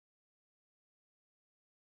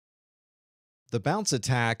The bounce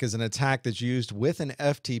attack is an attack that's used with an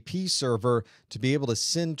FTP server to be able to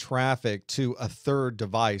send traffic to a third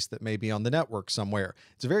device that may be on the network somewhere.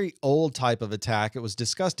 It's a very old type of attack. It was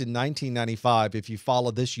discussed in 1995. If you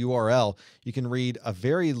follow this URL, you can read a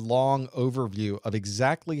very long overview of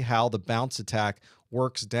exactly how the bounce attack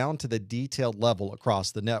works down to the detailed level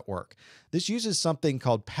across the network. This uses something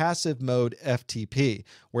called passive mode FTP,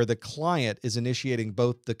 where the client is initiating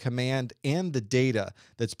both the command and the data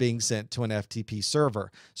that's being sent to an FTP server.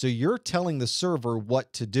 So you're telling the server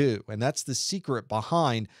what to do, and that's the secret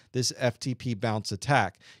behind this FTP bounce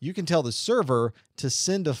attack. You can tell the server to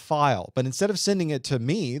send a file, but instead of sending it to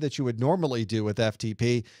me that you would normally do with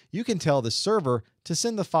FTP, you can tell the server to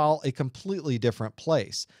send the file a completely different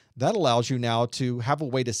place. That allows you now to have a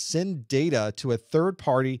way to send data to a third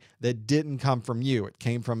party that didn't come from you. It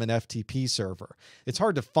came from an FTP server. It's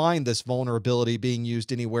hard to find this vulnerability being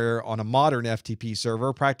used anywhere on a modern FTP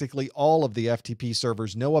server. Practically all of the FTP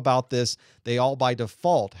servers know about this. They all by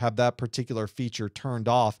default have that particular feature turned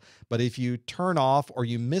off. But if you turn off or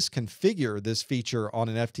you misconfigure this feature on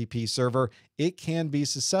an FTP server, it can be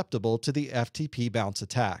susceptible to the FTP bounce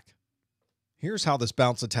attack. Here's how this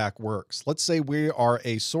bounce attack works. Let's say we are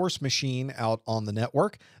a source machine out on the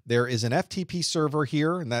network. There is an FTP server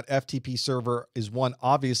here, and that FTP server is one,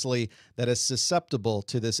 obviously, that is susceptible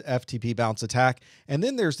to this FTP bounce attack. And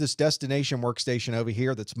then there's this destination workstation over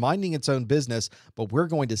here that's minding its own business, but we're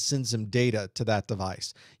going to send some data to that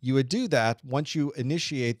device. You would do that once you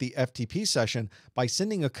initiate the FTP session by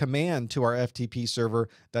sending a command to our FTP server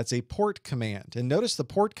that's a port command. And notice the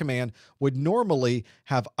port command would normally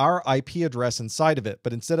have our IP address inside of it,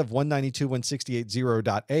 but instead of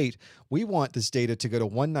 192.168.0.8, we want this data to go to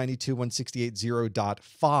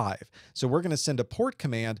 192.168.0.5. So we're going to send a port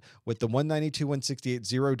command with the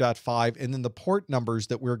 192.168.0.5 and then the port numbers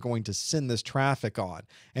that we're going to send this traffic on.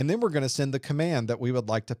 And then we're going to send the command that we would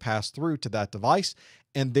like to pass through to that device.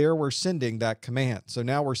 And there we're sending that command. So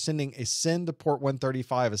now we're sending a send to port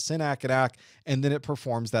 135, a send ACK and ACK, and then it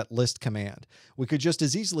performs that list command. We could just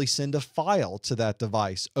as easily send a file to that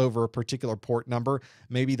device over a particular port number.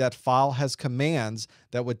 Maybe that file has commands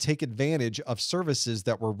that would take advantage of services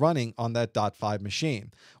that were running on that .5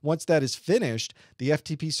 machine. Once that is finished, the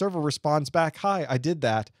FTP server responds back, "Hi, I did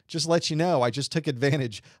that. Just let you know, I just took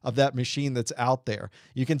advantage of that machine that's out there."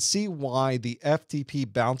 You can see why the FTP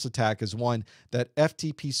bounce attack is one that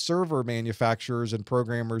FTP server manufacturers and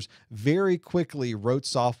programmers very quickly wrote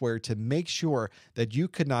software to make sure that you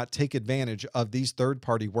could not take advantage of these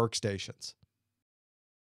third-party workstations.